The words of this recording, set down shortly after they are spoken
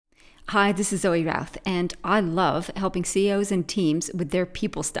Hi, this is Zoe Routh, and I love helping CEOs and teams with their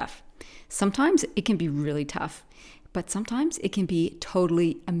people stuff. Sometimes it can be really tough, but sometimes it can be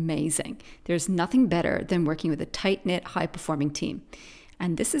totally amazing. There's nothing better than working with a tight-knit, high-performing team.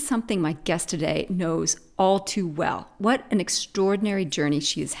 And this is something my guest today knows all too well. What an extraordinary journey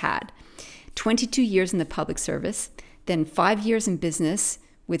she has had. 22 years in the public service, then 5 years in business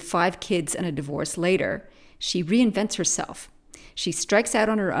with 5 kids and a divorce later. She reinvents herself. She strikes out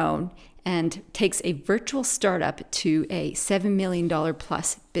on her own and takes a virtual startup to a $7 million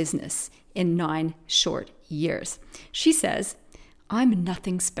plus business in 9 short years. She says, "I'm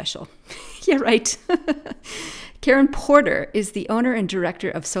nothing special." Yeah, right. Karen Porter is the owner and director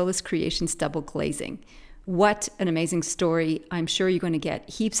of Solus Creations Double Glazing. What an amazing story. I'm sure you're going to get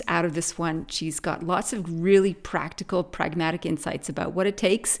heaps out of this one. She's got lots of really practical, pragmatic insights about what it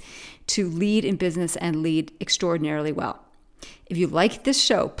takes to lead in business and lead extraordinarily well. If you like this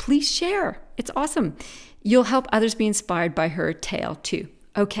show, please share. It's awesome. You'll help others be inspired by her tale too.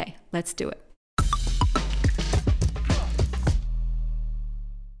 Okay, let's do it.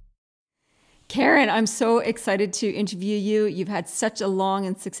 Karen, I'm so excited to interview you. You've had such a long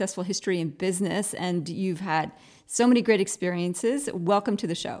and successful history in business, and you've had so many great experiences. Welcome to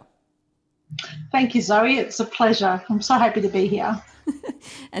the show. Thank you, Zoe. It's a pleasure. I'm so happy to be here.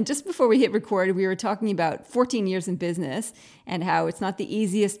 And just before we hit record, we were talking about 14 years in business and how it's not the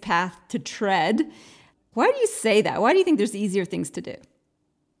easiest path to tread. Why do you say that? Why do you think there's easier things to do?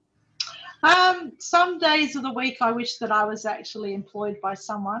 Some days of the week, I wish that I was actually employed by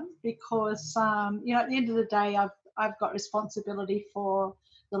someone because, at the end of the day, I've got responsibility for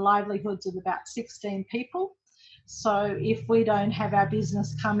the livelihoods of about 16 people. So if we don't have our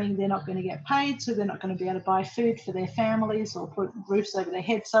business coming, they're not going to get paid. So they're not going to be able to buy food for their families or put roofs over their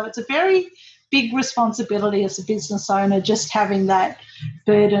heads. So it's a very big responsibility as a business owner, just having that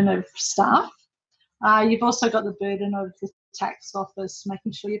burden of staff. You've also got the burden of the tax office,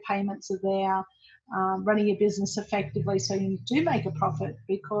 making sure your payments are there, running your business effectively so you do make a profit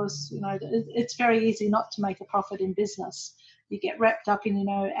because, it's very easy not to make a profit in business. You get wrapped up in,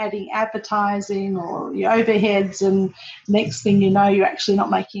 adding advertising or your overheads, and next thing you know, you're actually not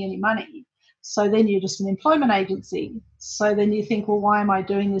making any money. So then you're just an employment agency. So then you think, well, why am I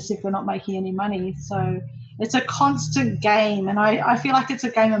doing this if we're not making any money? So it's a constant game, and I feel like it's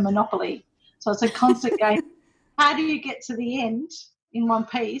a game of Monopoly. So it's a constant game. How do you get to the end in one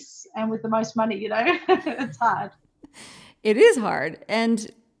piece and with the most money, It's hard. It is hard.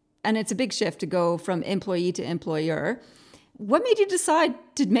 And it's a big shift to go from employee to employer. What made you decide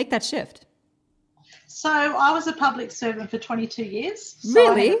to make that shift? So I was a public servant for 22 years.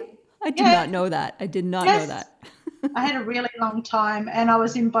 Really? I did not know that. I did not know that. I had a really long time, and I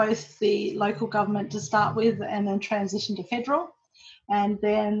was in both the local government to start with and then transitioned to federal, and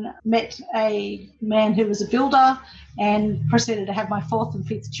then met a man who was a builder and proceeded to have my 4th and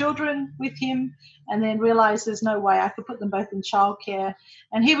 5th children with him, and then realised there's no way I could put them both in childcare.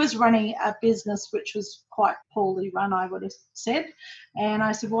 And he was running a business which was quite poorly run, I would have said. And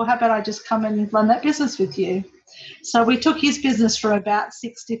I said, well, how about I just come and run that business with you? So we took his business from about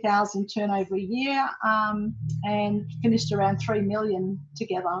 60,000 turnover a year and finished around 3 million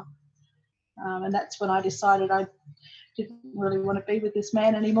together. And that's when I decided I didn't really want to be with this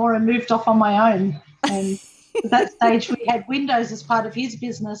man anymore and moved off on my own. And at that stage, we had windows as part of his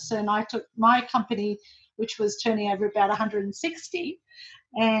business, and I took my company, which was turning over about 160,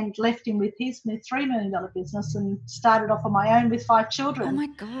 and left him with his $3 million business and started off on my own with 5 children. Oh, my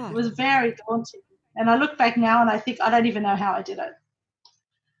God. It was very daunting. And I look back now and I think I don't even know how I did it.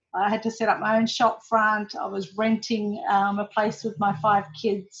 I had to set up my own shop front. I was renting a place with my 5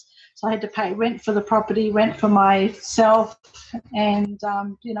 kids. So I had to pay rent for the property, rent for myself, and,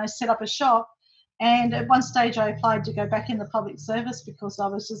 set up a shop. And at one stage I applied to go back in the public service because I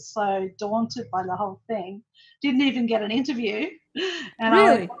was just so daunted by the whole thing. Didn't even get an interview. And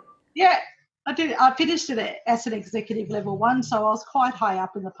really? I did. I finished it as an executive level 1, so I was quite high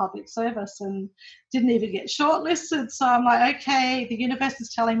up in the public service and didn't even get shortlisted. So I'm like, okay, the universe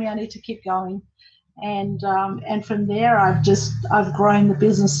is telling me I need to keep going. And from there, I've grown the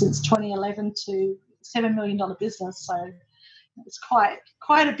business since 2011 to $7 million business. So it's quite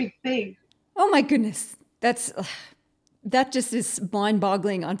a big thing. Oh my goodness, that just is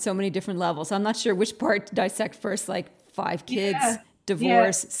mind-boggling on so many different levels. I'm not sure which part to dissect first, like 5 kids,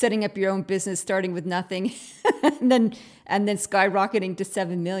 divorce, setting up your own business, starting with nothing, and then skyrocketing to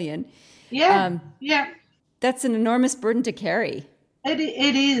 7 million. That's an enormous burden to carry. It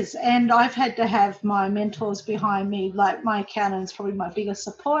is, and I've had to have my mentors behind me. Like my accountant's probably my biggest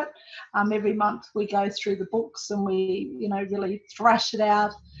support. Every month we go through the books and we, really thrash it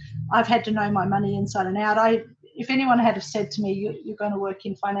out. I've had to know my money inside and out. If anyone had have said to me, you're going to work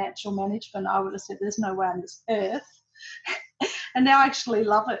in financial management, I would have said, there's no way on this earth. And now I actually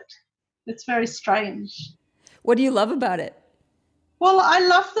love it. It's very strange. What do you love about it? Well, I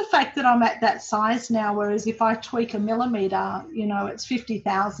love the fact that I'm at that size now, whereas if I tweak a millimetre, it's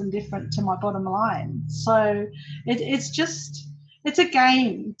 50,000 different to my bottom line. So it's a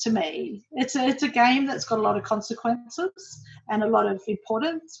game to me. It's a game that's got a lot of consequences and a lot of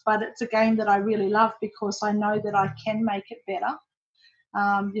importance, but it's a game that I really love because I know that I can make it better,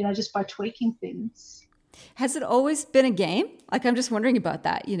 just by tweaking things. Has it always been a game? Like, I'm just wondering about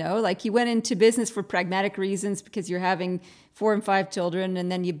that, like you went into business for pragmatic reasons because you're having 4 and 5 children,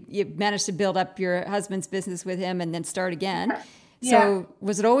 and then you managed to build up your husband's business with him and then start again. Yeah. So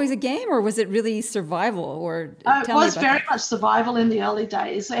was it always a game, or was it really survival? Or it was very much survival in the early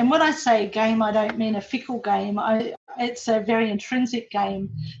days. And when I say game, I don't mean a fickle game. It's a very intrinsic game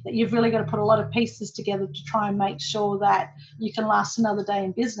that you've really got to put a lot of pieces together to try and make sure that you can last another day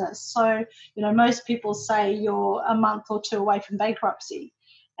in business. So, most people say you're a month or 2 away from bankruptcy.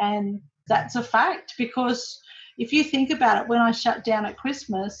 And that's a fact, because if you think about it, when I shut down at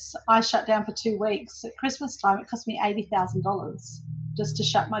Christmas, I shut down for 2 weeks. At Christmas time, it cost me $80,000 just to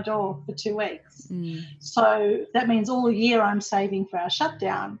shut my door for 2 weeks. Mm. So that means all year I'm saving for our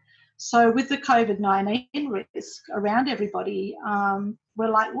shutdown. So with the COVID-19 risk around everybody, we're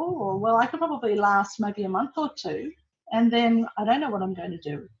like, well, I could probably last maybe a month or 2. And then I don't know what I'm going to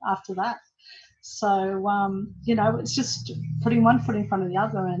do after that. So, it's just putting one foot in front of the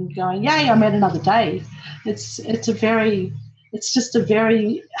other and going, yay, I'm at another day. It's just a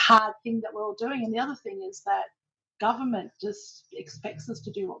very hard thing that we're all doing. And the other thing is that government just expects us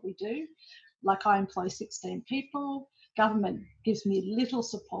to do what we do. Like, I employ 16 people. Government gives me little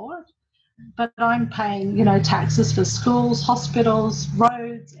support, but I'm paying, taxes for schools, hospitals,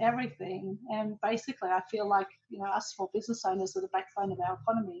 roads, everything. And basically I feel like, us small business owners are the backbone of our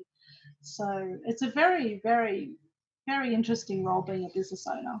economy. So it's a very, very, very interesting role being a business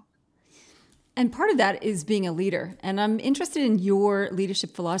owner. And part of that is being a leader. And I'm interested in your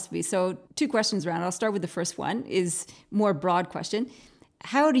leadership philosophy. So 2 questions around it. I'll start with the first one, is more broad question.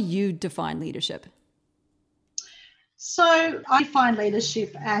 How do you define leadership? So I find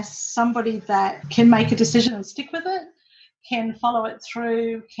leadership as somebody that can make a decision and stick with it, can follow it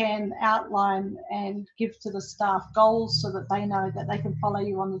through, can outline and give to the staff goals so that they know that they can follow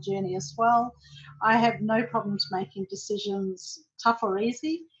you on the journey as well. I have no problems making decisions, tough or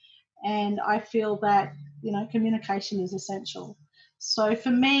easy, and I feel that, communication is essential. So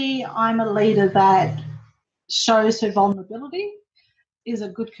for me, I'm a leader that shows her vulnerability, is a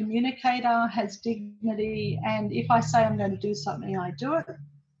good communicator, has dignity, and if I say I'm going to do something, I do it.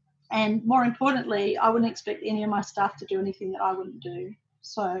 And more importantly, I wouldn't expect any of my staff to do anything that I wouldn't do.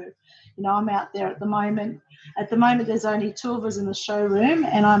 So, I'm out there at the moment. At the moment, there's only 2 of us in the showroom,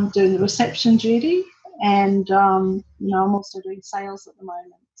 and I'm doing the reception duty. And, I'm also doing sales at the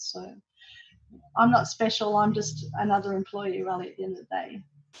moment. So I'm not special. I'm just another employee, really, at the end of the day.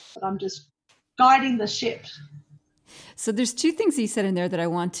 But I'm just guiding the ship. So there's 2 things you said in there that I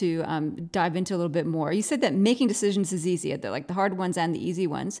want to dive into a little bit more. You said that making decisions is easy, like the hard ones and the easy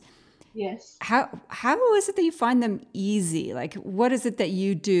ones. Yes. How is it that you find them easy? Like, what is it that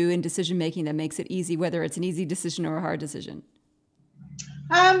you do in decision making that makes it easy, whether it's an easy decision or a hard decision?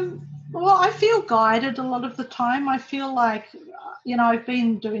 Well, I feel guided a lot of the time. I feel like, I've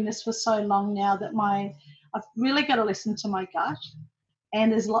been doing this for so long now that I've really got to listen to my gut.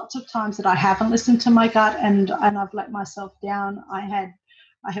 And there's lots of times that I haven't listened to my gut and I've let myself down. I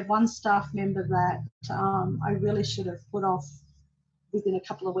have one staff member that I really should have put off within a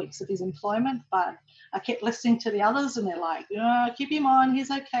couple of weeks of his employment, but I kept listening to the others and they're like, keep him on, he's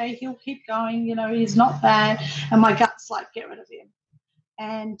okay, he'll keep going, he's not bad. And my gut's like, get rid of him.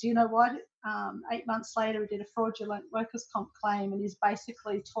 And you know what? 8 months later, he did a fraudulent workers' comp claim and he's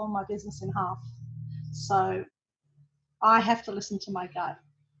basically torn my business in half. So I have to listen to my gut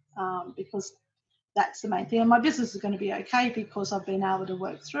because that's the main thing. And my business is going to be okay because I've been able to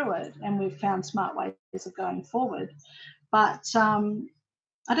work through it and we've found smart ways of going forward. But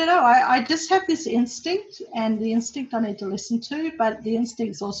I don't know, I just have this instinct, and the instinct I need to listen to, but the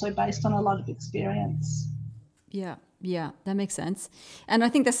instinct's also based on a lot of experience. Yeah, that makes sense. And I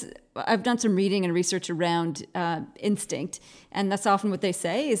think I've done some reading and research around instinct, and that's often what they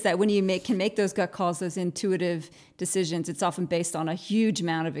say is that when you can make those gut calls, those intuitive decisions, it's often based on a huge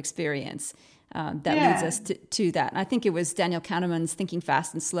amount of experience that leads us to that. And I think it was Daniel Kahneman's Thinking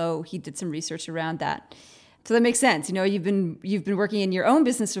Fast and Slow. He did some research around that. So that makes sense. You've been working in your own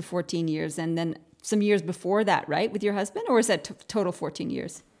business for 14 years, and then some years before that, right, with your husband, or is that total 14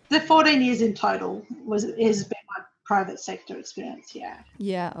 years? The 14 years in total has been my private sector experience. Yeah.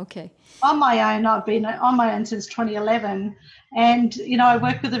 Yeah. Okay. On my own, I've been on my own since 2011, and I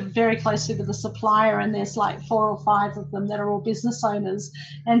work with very closely with the supplier, and there's like 4 or 5 of them that are all business owners,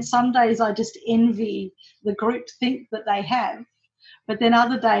 and some days I just envy the group think that they have. But then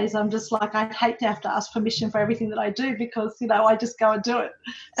other days I'm just like, I'd hate to have to ask permission for everything that I do because, I just go and do it.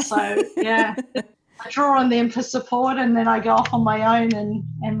 So, yeah, I draw on them for support, and then I go off on my own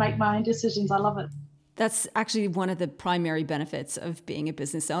and make my own decisions. I love it. That's actually one of the primary benefits of being a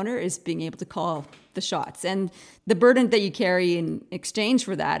business owner, is being able to call the shots. And the burden that you carry in exchange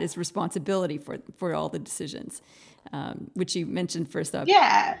for that is responsibility for all the decisions, which you mentioned first up.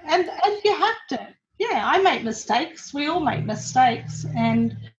 Yeah, and you have to. Yeah, I make mistakes. We all make mistakes.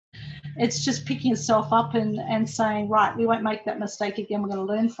 And it's just picking yourself up and saying, right, we won't make that mistake again. We're going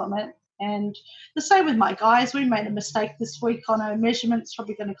to learn from it. And the same with my guys. We made a mistake this week on a measurement. It's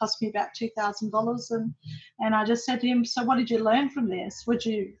probably going to cost me about $2,000. And I just said to him, so what did you learn from this? Would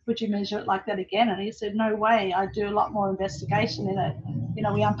you measure it like that again? And he said, no way. I do a lot more investigation in it.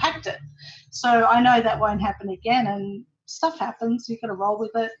 We unpacked it. So I know that won't happen again. And stuff happens. You've got to roll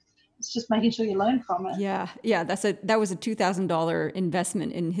with it. It's just making sure you learn from it. Yeah. That was a $2,000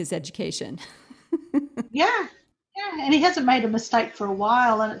 investment in his education. Yeah. Yeah, and he hasn't made a mistake for a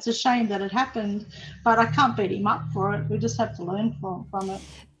while, and it's a shame that it happened, but I can't beat him up for it. We just have to learn from it.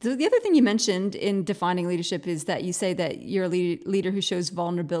 So the other thing you mentioned in defining leadership is that you say that you're a leader who shows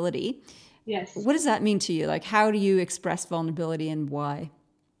vulnerability. Yes. What does that mean to you? Like, how do you express vulnerability and why?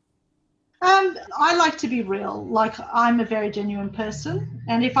 I like to be real. Like, I'm a very genuine person,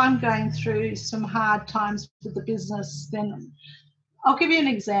 and if I'm going through some hard times with the business, then I'll give you an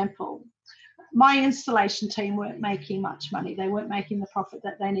example. My installation team weren't making much money. They weren't making the profit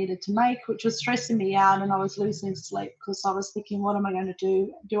that they needed to make, which was stressing me out, and I was losing sleep because I was thinking, what am I going to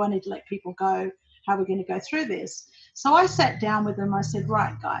do? Do I need to let people go? How are we going to go through this? So I sat down with them. I said,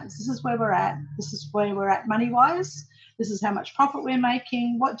 right, guys, this is where we're at. This is where we're at money-wise. This is how much profit we're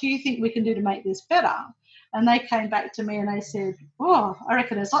making. What do you think we can do to make this better? And they came back to me and they said, oh, I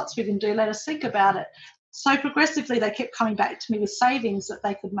reckon there's lots we can do. Let us think about it. So progressively, they kept coming back to me with savings that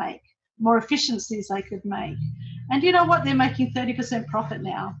they could make, more efficiencies they could make. And you know what? They're making 30% profit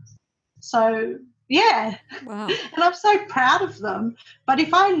now. So, yeah. Wow. And I'm so proud of them. But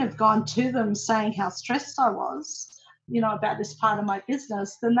if I hadn't have gone to them saying how stressed I was, about this part of my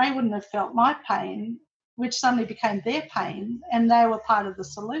business, then they wouldn't have felt my pain, which suddenly became their pain, and they were part of the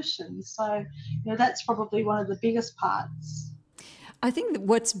solution. So, that's probably one of the biggest parts. I think that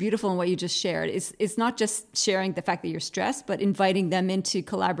what's beautiful in what you just shared is not just sharing the fact that you're stressed, but inviting them in to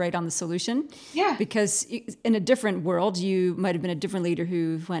collaborate on the solution. Yeah. Because in a different world, you might have been a different leader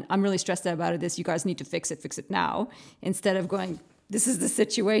who went, I'm really stressed out about this. You guys need to fix it now. Instead of going, this is the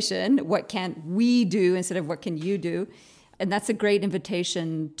situation. What can we do instead of what can you do? And that's a great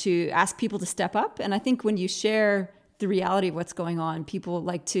invitation to ask people to step up. And I think when you share the reality of what's going on, people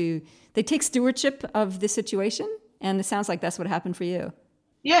they take stewardship of the situation. And it sounds like that's what happened for you.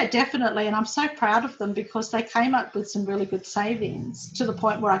 Yeah, definitely. And I'm so proud of them because they came up with some really good savings to the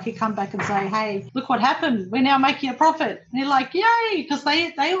point where I could come back and say, hey, look what happened. We're now making a profit. And they're like, yay, because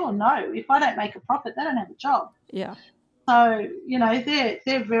they all know if I don't make a profit, they don't have a job. Yeah. So,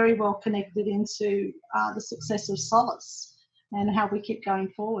 they're very well connected into the success of Solace and how we keep going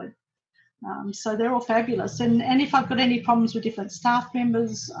forward. So they're all fabulous. And if I've got any problems with different staff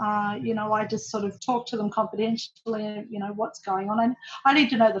members, I just sort of talk to them confidentially, what's going on. And I need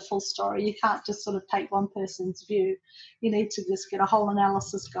to know the full story. You can't just sort of take one person's view. You need to just get a whole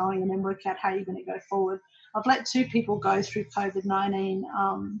analysis going and then work out how you're going to go forward. I've let 2 people go through COVID-19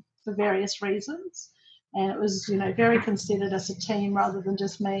 for various reasons. And it was, very considered as a team rather than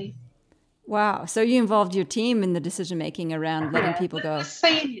just me. Wow. So you involved your team in the decision-making around letting people go. The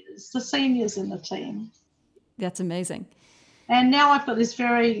seniors in the team. That's amazing. And now I've got this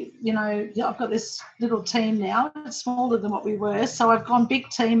I've got this little team now. It's smaller than what we were. So I've gone big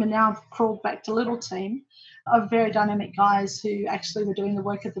team and now I've crawled back to little team of very dynamic guys who actually were doing the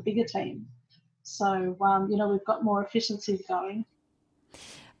work of the bigger team. So, we've got more efficiencies going.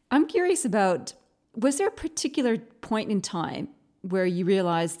 I'm curious about, was there a particular point in time where you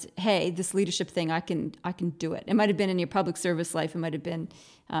realized, hey, this leadership thing, I can do it? It might have been in your public service life. It might have been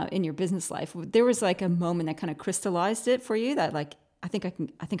in your business life. There was like a moment that kind of crystallized it for you that like, I think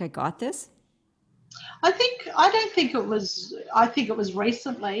I got this. I think it was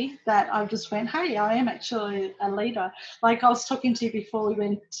recently that I just went, hey, I am actually a leader. Like I was talking to you before we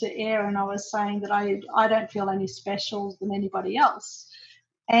went to air and I was saying that I don't feel any special than anybody else.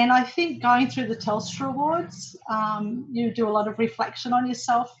 And I think going through the Telstra Awards, you do a lot of reflection on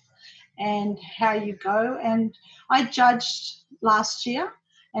yourself and how you go. And I judged last year,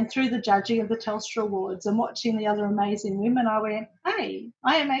 and through the judging of the Telstra Awards and watching the other amazing women, I went, hey,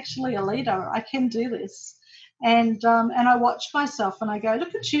 I am actually a leader. I can do this. And I watched myself and I go,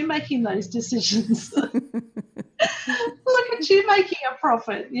 look at you making those decisions. Look at you making a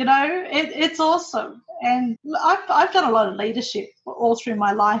profit. It's awesome. And I've done a lot of leadership all through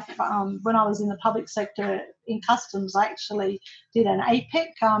my life. When I was in the public sector in customs, I actually did an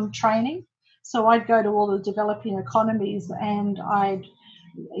APEC training. So I'd go to all the developing economies and I'd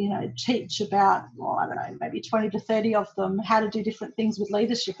teach about, well, I don't know, maybe 20 to 30 of them how to do different things with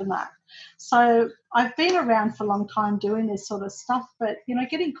leadership and that. So I've been around for a long time doing this sort of stuff, but,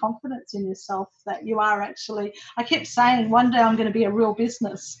 getting confidence in yourself that you are actually, I kept saying one day I'm going to be a real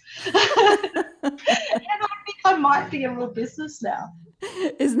business. And I think I might be a real business now.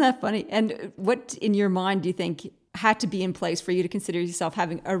 Isn't that funny? And what in your mind do you think had to be in place for you to consider yourself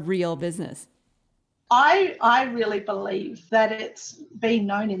having a real business? I really believe that it's being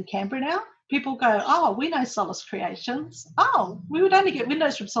known in Canberra now. People go, oh, we know Solace Creations. Oh, we would only get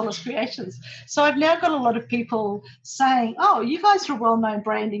windows from Solace Creations. So I've now got a lot of people saying, oh, you guys are a well-known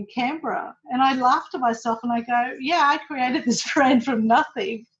brand in Canberra. And I laugh to myself and I go, yeah, I created this brand from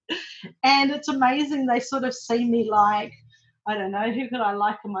nothing. And it's amazing. They sort of see me like, I don't know, who could I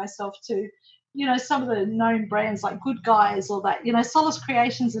liken myself to? Some of the known brands like Good Guys or that. Solace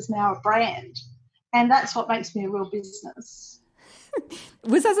Creations is now a brand. And that's what makes me a real business.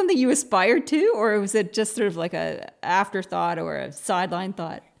 Was that something you aspired to, or was it just sort of like a afterthought or a sideline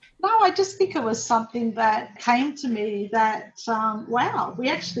thought? No, I just think it was something that came to me that, wow, we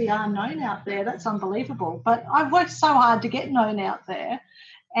actually are known out there. That's unbelievable. But I've worked so hard to get known out there.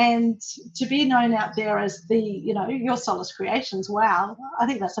 And to be known out there as your Solace Creations, wow, I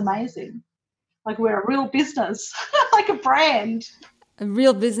think that's amazing. Like we're a real business, like a brand. A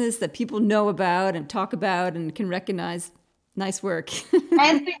real business that people know about and talk about and can recognize. Nice work.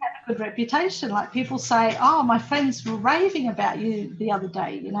 And we have a good reputation. Like people say, oh, my friends were raving about you the other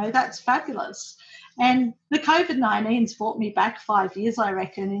day. That's fabulous. And the COVID-19's brought me back 5 years, I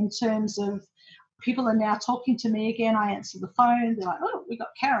reckon, in terms of people are now talking to me again. I answer the phone. They're like, oh, we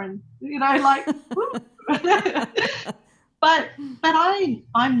got Karen. But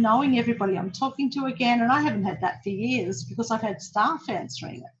I'm knowing everybody I'm talking to again, and I haven't had that for years because I've had staff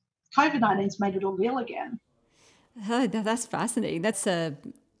answering it. COVID-19's made it all real again. That's fascinating. That's a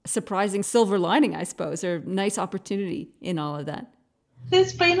surprising silver lining, I suppose, or nice opportunity in all of that.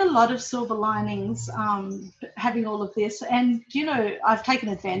 There's been a lot of silver linings having all of this. And, I've taken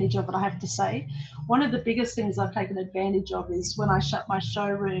advantage of it, I have to say. One of the biggest things I've taken advantage of is when I shut my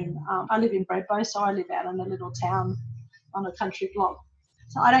showroom. I live in Bredbo, so I live out in a little town on a country block.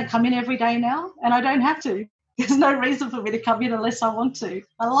 So I don't come in every day now, and I don't have to. There's no reason for me to come in unless I want to.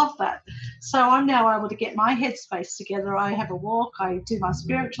 I love that. So I'm now able to get my headspace together. I have a walk. I do my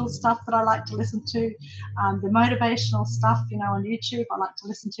spiritual stuff that I like to listen to, the motivational stuff, on YouTube I like to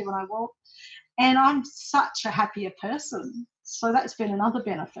listen to when I walk. And I'm such a happier person. So that's been another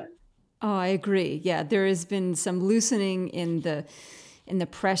benefit. Oh, I agree. Yeah, there has been some loosening in the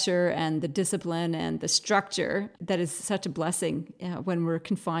pressure and the discipline and the structure that is such a blessing when we're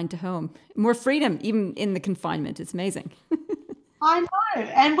confined to home. More freedom, even in the confinement. It's amazing. I know.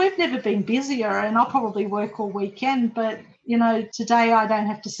 And we've never been busier, and I'll probably work all weekend. But, today I don't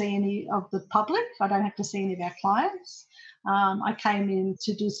have to see any of the public. I don't have to see any of our clients. I came in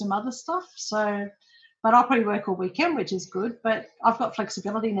to do some other stuff. But I'll probably work all weekend, which is good. But I've got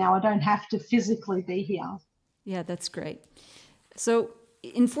flexibility now. I don't have to physically be here. Yeah, that's great. So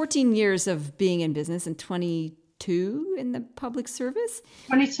in 14 years of being in business and 22 in the public service?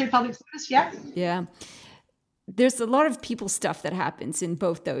 22 public service, yeah. Yeah. There's a lot of people stuff that happens in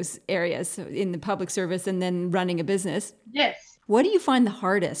both those areas, in the public service and then running a business. Yes. What do you find the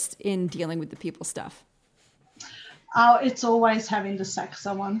hardest in dealing with the people stuff? Oh, it's always having to sack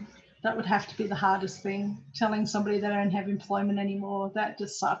someone. That would have to be the hardest thing. Telling somebody they don't have employment anymore, that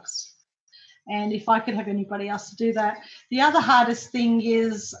just sucks. And if I could have anybody else to do that. The other hardest thing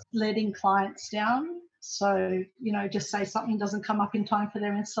is letting clients down. So, just say something doesn't come up in time for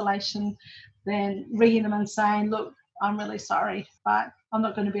their installation, then ringing them and saying, look, I'm really sorry, but I'm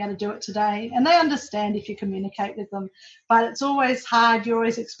not going to be able to do it today. And they understand if you communicate with them. But it's always hard. You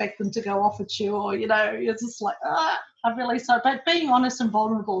always expect them to go off at you, or, you're just like, I'm really sorry. But being honest and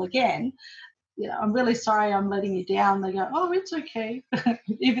vulnerable again, I'm really sorry I'm letting you down. They go, oh, it's okay,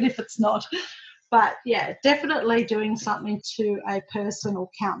 even if it's not. But yeah, definitely doing something to a person or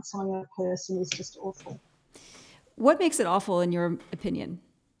counselling a person is just awful. What makes it awful in your opinion?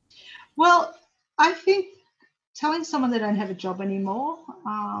 Well, I think telling someone they don't have a job anymore,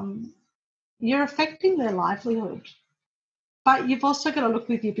 you're affecting their livelihood. But you've also got to look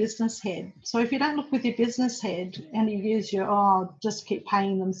with your business head. So if you don't look with your business head and you use your, just keep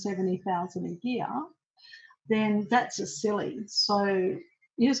paying them $70,000 a year, then that's just silly. So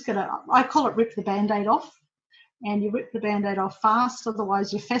you just got to, I call it rip the Band-Aid off, and you rip the Band-Aid off fast,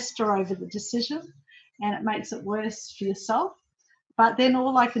 otherwise you fester over the decision and it makes it worse for yourself. But then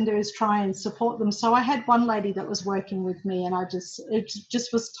all I can do is try and support them. So I had one lady that was working with me, and it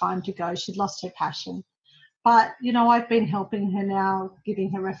just was time to go. She'd lost her passion. But, I've been helping her now,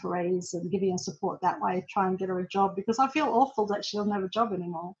 giving her referees and giving her support that way, try and get her a job, because I feel awful that she doesn't have a job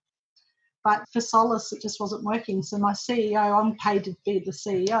anymore. But for Solace, it just wasn't working. So my CEO, I'm paid to be the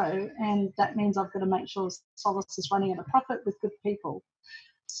CEO, and that means I've got to make sure Solace is running at a profit with good people.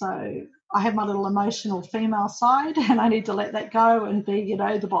 So I have my little emotional female side, and I need to let that go and be,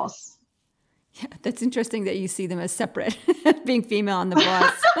 the boss. Yeah, that's interesting that you see them as separate, being female and the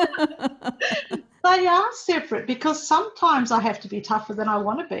boss. They are separate, because sometimes I have to be tougher than I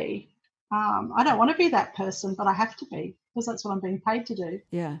want to be. I don't want to be that person, but I have to be, because that's what I'm being paid to do.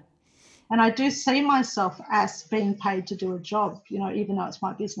 Yeah. And I do see myself as being paid to do a job, even though it's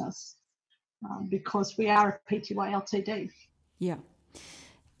my business, because we are a PTY Ltd. Yeah.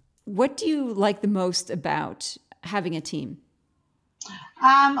 What do you like the most about having a team?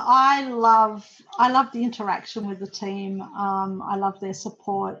 I love the interaction with the team. I love their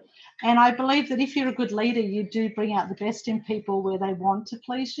support. And I believe that if you're a good leader, you do bring out the best in people where they want to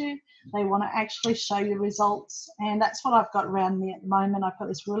please you. They want to actually show you results. And that's what I've got around me at the moment. I've got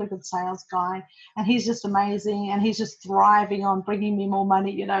this really good sales guy, and he's just amazing. And he's just thriving on bringing me more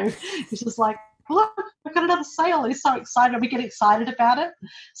money. He's just like, look, I've got another sale. He's so excited. We get excited about it.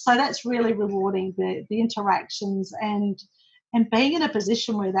 So that's really rewarding, the interactions and being in a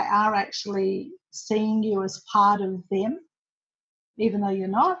position where they are actually seeing you as part of them, even though you're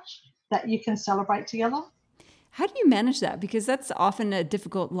not, that you can celebrate together. How do you manage that? Because that's often a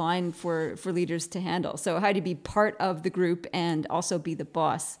difficult line for leaders to handle. So how do you be part of the group and also be the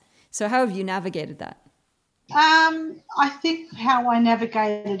boss? So how have you navigated that? I think how I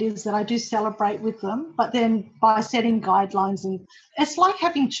navigate it is that I do celebrate with them, but then by setting guidelines, and it's like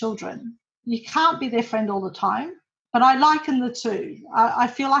having children. You can't be their friend all the time. But I liken the two. I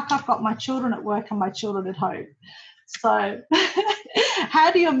feel like I've got my children at work and my children at home. So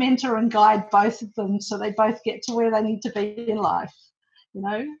how do you mentor and guide both of them so they both get to where they need to be in life?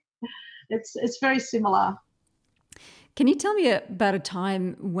 It's very similar. Can you tell me about a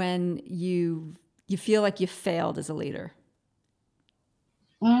time when you feel like you failed as a leader?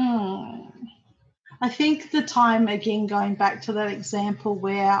 I think the time, again, going back to that example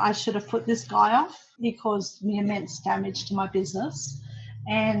where I should have put this guy off, he caused me immense damage to my business.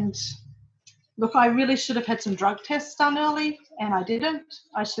 And look, I really should have had some drug tests done early, and I didn't.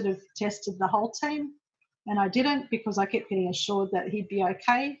 I should have tested the whole team, and I didn't, because I kept getting assured that he'd be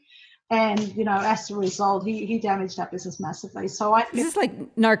okay. And, as a result, he damaged our business massively. So Is this like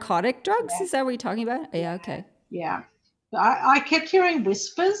narcotic drugs? Yeah. Is that what you're talking about? Yeah, okay. Yeah. I kept hearing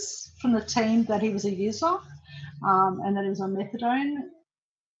whispers from the team that he was a user, and that he was on methadone,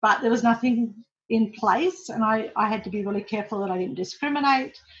 but there was nothing in place. And I had to be really careful that I didn't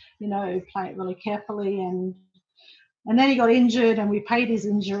discriminate, play it really carefully. And then he got injured, and we paid his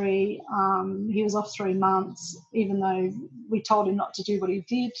injury. He was off 3 months, even though we told him not to do what he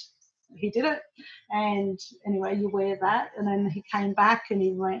did. He did it. And anyway, you wear that. And then he came back and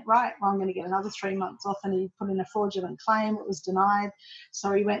he went, right, well, I'm going to get another 3 months off. And he put in a fraudulent claim. It was denied.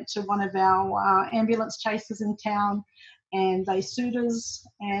 So he went to one of our ambulance chasers in town, and they sued us.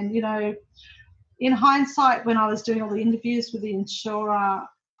 And, in hindsight, when I was doing all the interviews with the insurer,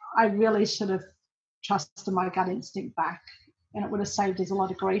 I really should have trusted my gut instinct back, and it would have saved us a lot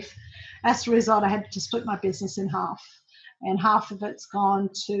of grief. As a result, I had to split my business in half. And half of it's gone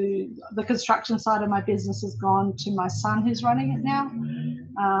to the construction side of my business, has gone to my son who's running it now,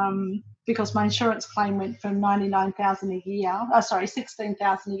 because my insurance claim went from $99,000 a year,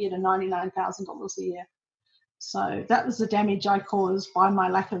 $16,000 a year to $99,000 a year. So that was the damage I caused by my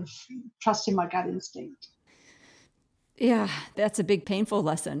lack of trusting my gut instinct. Yeah, that's a big painful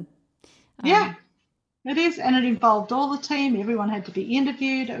lesson. Yeah, it is, and it involved all the team. Everyone had to be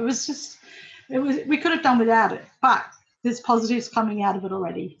interviewed. We could have done without it, but there's positives coming out of it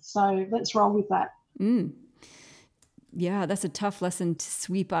already. So let's roll with that. Yeah, that's a tough lesson to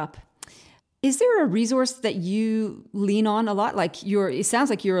sweep up. Is there a resource that you lean on a lot? It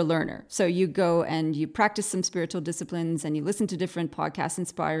sounds like you're a learner. So you go and you practice some spiritual disciplines and you listen to different podcasts,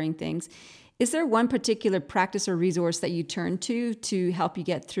 inspiring things. Is there one particular practice or resource that you turn to help you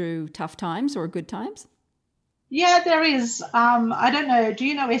get through tough times or good times? Yeah, there is. I don't know. Do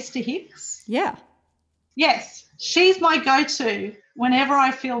you know Esther Hicks? Yeah. Yes, she's my go-to whenever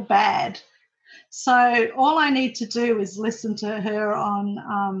I feel bad. So all I need to do is listen to her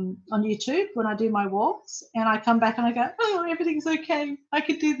on YouTube when I do my walks, and I come back and I go, oh, everything's okay. I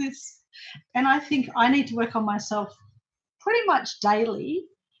can do this. And I think I need to work on myself pretty much daily,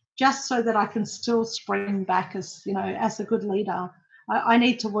 just so that I can still spring back as as a good leader. I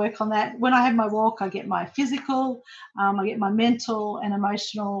need to work on that. When I have my walk, I get my physical, I get my mental and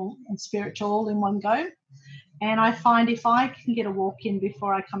emotional and spiritual all in one go. And I find if I can get a walk in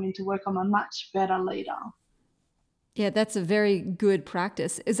before I come into work, I'm a much better leader. Yeah, that's a very good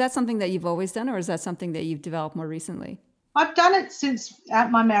practice. Is that something that you've always done, or is that something that you've developed more recently? I've done it since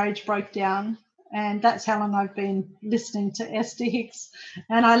my marriage broke down, and that's how long I've been listening to Esther Hicks.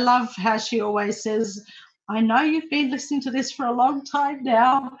 And I love how she always says, I know you've been listening to this for a long time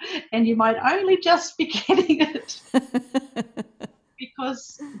now, and you might only just be getting it.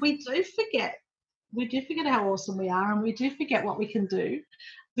 Because we do forget. We do forget how awesome we are, and we do forget what we can do.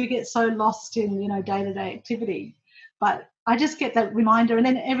 We get so lost in, day-to-day activity. But I just get that reminder, and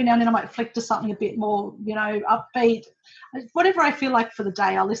then every now and then I might flick to something a bit more, upbeat. Whatever I feel like for the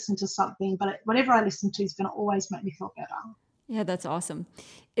day, I'll listen to something, but whatever I listen to is going to always make me feel better. Yeah, that's awesome.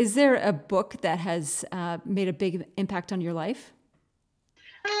 Is there a book that has made a big impact on your life?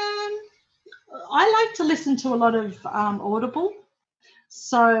 I like to listen to a lot of Audible.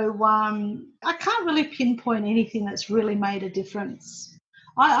 So I can't really pinpoint anything that's really made a difference.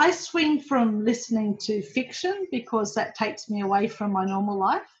 I swing from listening to fiction because that takes me away from my normal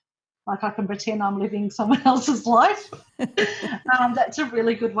life. Like I can pretend I'm living someone else's life. That's a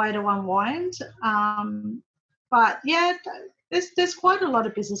really good way to unwind. But yeah, there's quite a lot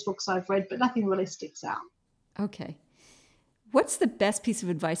of business books I've read, but nothing really sticks out. Okay. What's the best piece of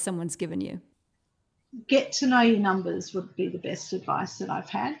advice someone's given you? Get to know your numbers would be the best advice that I've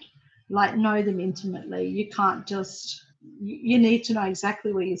had. Like, know them intimately. You can't just, you need to know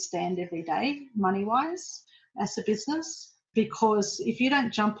exactly where you stand every day, money wise, as a business. Because if you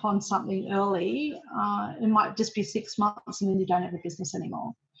don't jump on something early, it might just be 6 months and then you don't have a business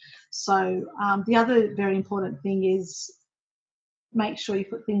anymore. So, the other very important thing is make sure you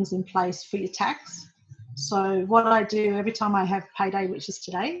put things in place for your tax. So, what I do every time I have payday, which is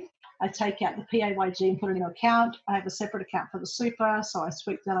today, I take out the PAYG and put it in an account. I have a separate account for the super, so I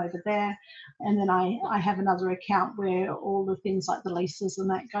sweep that over there. And then I have another account where all the things like the leases and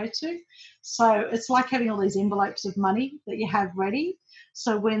that go to. So it's like having all these envelopes of money that you have ready.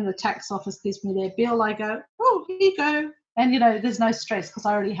 So when the tax office gives me their bill, I go, oh, here you go. And, there's no stress because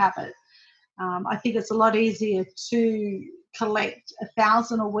I already have it. I think it's a lot easier to collect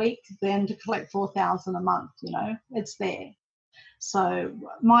 1,000 a week than to collect 4,000 a month. It's there. So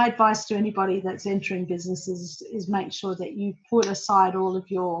my advice to anybody that's entering businesses is make sure that you put aside all of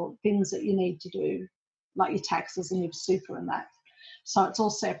your things that you need to do, like your taxes and your super and that. So it's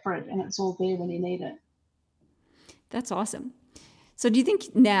all separate and it's all there when you need it. That's awesome. So do you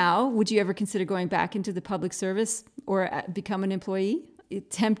think now, would you ever consider going back into the public service or become an employee?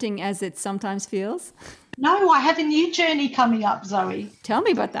 Tempting as it sometimes feels? No, I have a new journey coming up, Zoe. Tell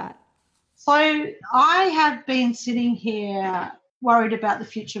me about that. So I have been sitting here worried about the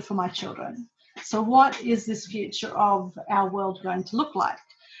future for my children. So what is this future of our world going to look like?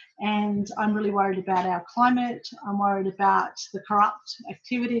 And I'm really worried about our climate. I'm worried about the corrupt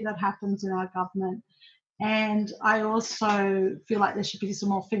activity that happens in our government. And I also feel like there should be some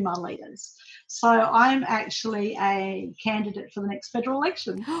more female leaders. So I'm actually a candidate for the next federal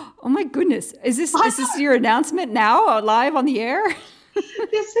election. Oh my goodness. Is this your announcement now, live on the air?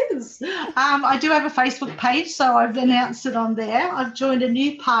 This is. I do have a Facebook page, so I've announced it on there. I've joined a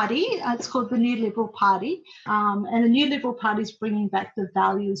new party. It's called the New Liberal Party. And the New Liberal Party is bringing back the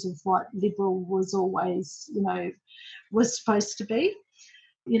values of what Liberal was always, was supposed to be,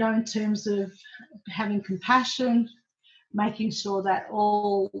 in terms of having compassion, making sure that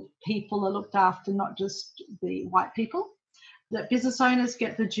all people are looked after, not just the white people. That business owners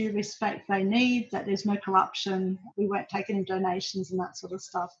get the due respect they need, that there's no corruption, we won't take any donations and that sort of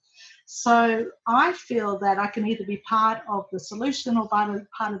stuff. So I feel that I can either be part of the solution or part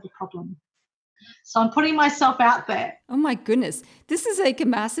of the problem. So I'm putting myself out there. Oh my goodness. This is like a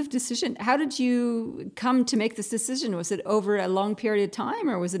massive decision. How did you come to make this decision? Was it over a long period of time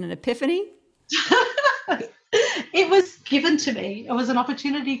or was it an epiphany? It was given to me. It was an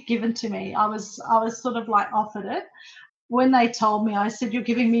opportunity given to me. I was sort of like offered it. When they told me, I said, you're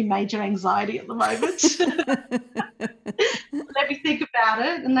giving me major anxiety at the moment. With everything think about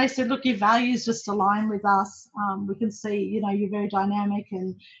it. And they said, look, your values just align with us. We can see, you're very dynamic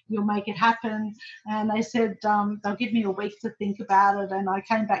and you'll make it happen. And they said they'll give me a week to think about it. And I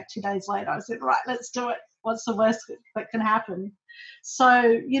came back 2 days later. I said, right, let's do it. What's the worst that can happen? So,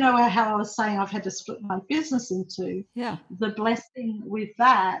 how I was saying I've had to split my business into. Yeah. The blessing with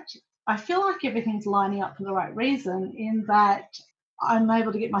that, I feel like everything's lining up for the right reason, in that I'm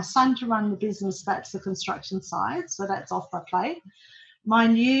able to get my son to run the business. That's the construction side, so that's off my plate. My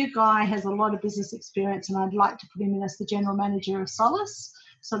new guy has a lot of business experience, and I'd like to put him in as the general manager of Solace.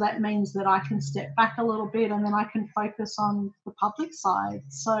 So that means that I can step back a little bit and then I can focus on the public side.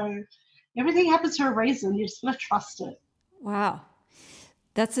 So everything happens for a reason. You just got to trust it. Wow.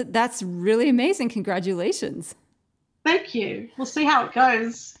 That's really amazing. Congratulations. Thank you. We'll see how it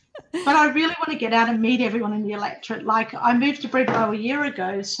goes. But I really want to get out and meet everyone in the electorate. Like, I moved to Bredbow a year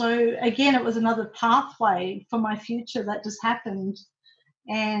ago. So again, it was another pathway for my future that just happened.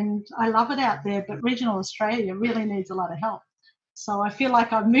 And I love it out there, but regional Australia really needs a lot of help. So I feel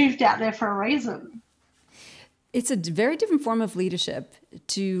like I've moved out there for a reason. It's a very different form of leadership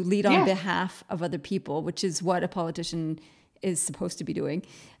to lead on behalf of other people, which is what a politician is supposed to be doing,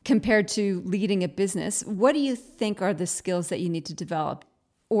 compared to leading a business. What do you think are the skills that you need to develop,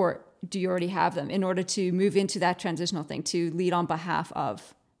 or do you already have them, in order to move into that transitional thing, to lead on behalf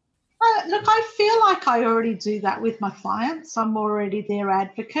of? Look, I feel like I already do that with my clients. I'm already their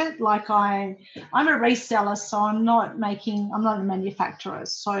advocate. Like, I'm a reseller, so I'm not a manufacturer.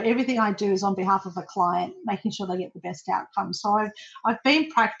 So everything I do is on behalf of a client, making sure they get the best outcome. So I've been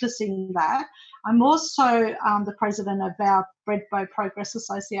practicing that. I'm also the president of our Bredbow Progress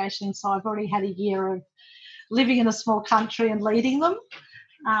Association. So I've already had a year of living in a small country and leading them,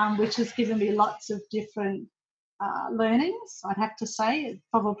 which has given me lots of different learnings, I'd have to say. It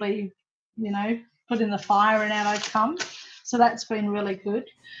probably, put in the fire and out I come. So that's been really good.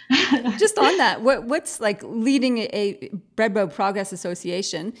 Just on that, what's like leading a Bredbow Progress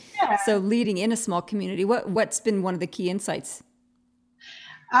Association? Yeah. So leading in a small community, what's been one of the key insights?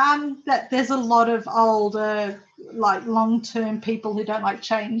 That there's a lot of older, like long-term people who don't like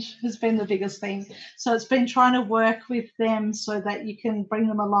change has been the biggest thing. So it's been trying to work with them so that you can bring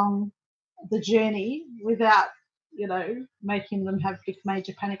them along the journey without, making them have big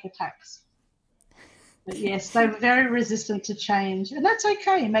major panic attacks. But yes, they're very resistant to change, and that's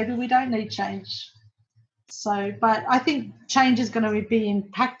okay. Maybe we don't need change. So, but I think change is going to be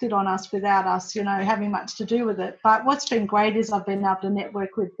impacted on us without us, having much to do with it. But what's been great is I've been able to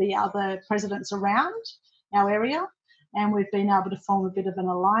network with the other presidents around our area, and we've been able to form a bit of an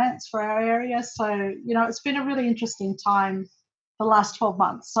alliance for our area. So, it's been a really interesting time the last 12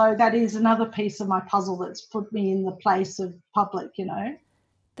 months. So that is another piece of my puzzle that's put me in the place of public,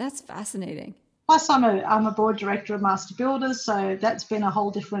 That's fascinating. Plus, I'm a board director of Master Builders, so that's been a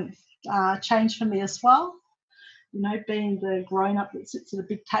whole different change for me as well. Being the grown-up that sits at a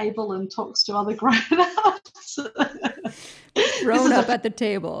big table and talks to other grown-ups. Grown up at the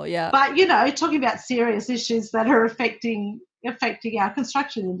table, yeah. But, talking about serious issues that are affecting our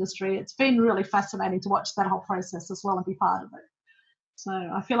construction industry, it's been really fascinating to watch that whole process as well and be part of it. So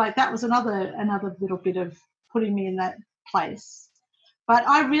I feel like that was another little bit of putting me in that place. But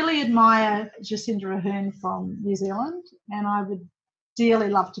I really admire Jacinda Ardern from New Zealand, and I would dearly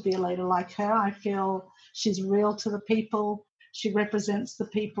love to be a leader like her. I feel she's real to the people. She represents the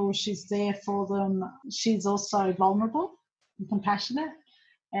people. She's there for them. She's also vulnerable and compassionate,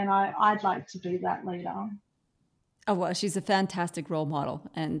 and I'd like to be that leader. Oh, well, she's a fantastic role model.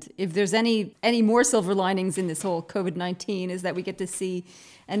 And if there's any more silver linings in this whole COVID-19 is that we get to see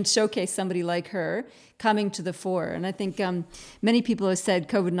and showcase somebody like her coming to the fore. And I think many people have said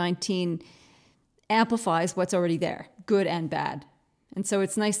COVID-19 amplifies what's already there, good and bad. And so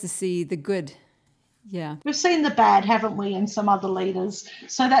it's nice to see the good. Yeah. We've seen the bad, haven't we, in some other leaders?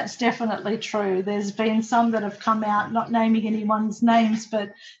 So that's definitely true. There's been some that have come out, not naming anyone's names,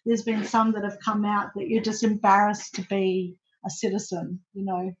 but there's been some that have come out that you're just embarrassed to be a citizen,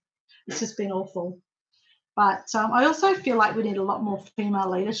 It's just been awful. But I also feel like we need a lot more female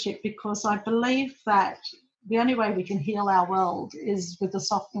leadership, because I believe that the only way we can heal our world is with the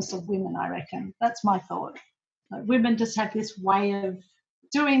softness of women, I reckon. That's my thought. Women just have this way of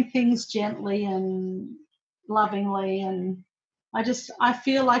doing things gently and lovingly, and I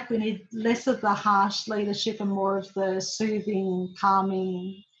feel like we need less of the harsh leadership and more of the soothing,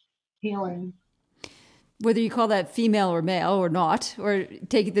 calming, healing. Whether you call that female or male or not, or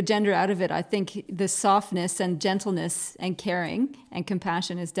take the gender out of it, I think the softness and gentleness and caring and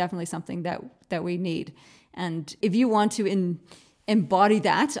compassion is definitely something that we need. And if you want to embody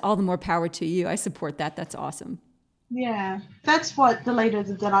that, all the more power to you. I support that. That's awesome. Yeah, that's what the leader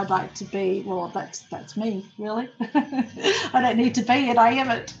that I'd like to be. Well, that's me, really. I don't need to be it, I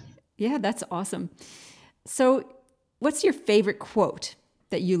am it. Yeah, that's awesome. So, what's your favorite quote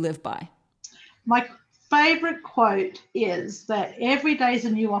that you live by? My favorite quote is that every day is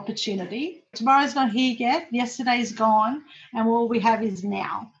a new opportunity. Tomorrow's not here yet, yesterday's gone, and all we have is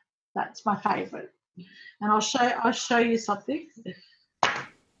now. That's my favorite. And I'll show you something.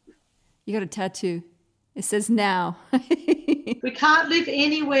 You got a tattoo. It says now. We can't live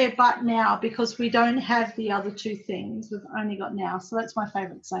anywhere but now because we don't have the other two things. We've only got now. So that's my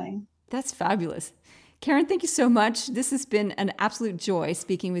favorite saying. That's fabulous. Karen, thank you so much. This has been an absolute joy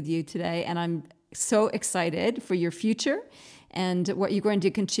speaking with you today, and I'm so excited for your future and what you're going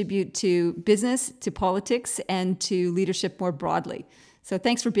to contribute to business, to politics, and to leadership more broadly. So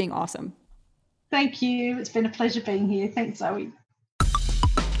thanks for being awesome. Thank you. It's been a pleasure being here. Thanks, Zoe.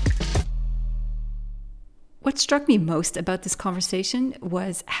 What struck me most about this conversation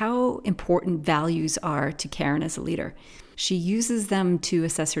was how important values are to Karen as a leader. She uses them to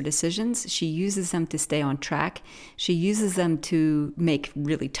assess her decisions. She uses them to stay on track. She uses them to make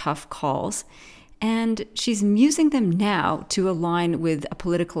really tough calls. And she's using them now to align with a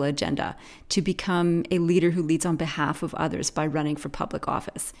political agenda, to become a leader who leads on behalf of others by running for public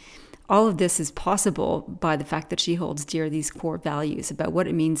office. All of this is possible by the fact that she holds dear these core values about what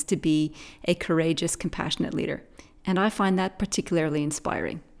it means to be a courageous, compassionate leader. And I find that particularly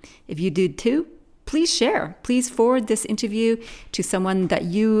inspiring. If you do too, please share. Please forward this interview to someone that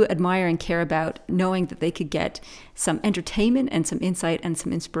you admire and care about, knowing that they could get some entertainment and some insight and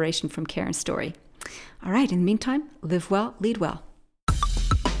some inspiration from Karen's story. All right, in the meantime, live well, lead well.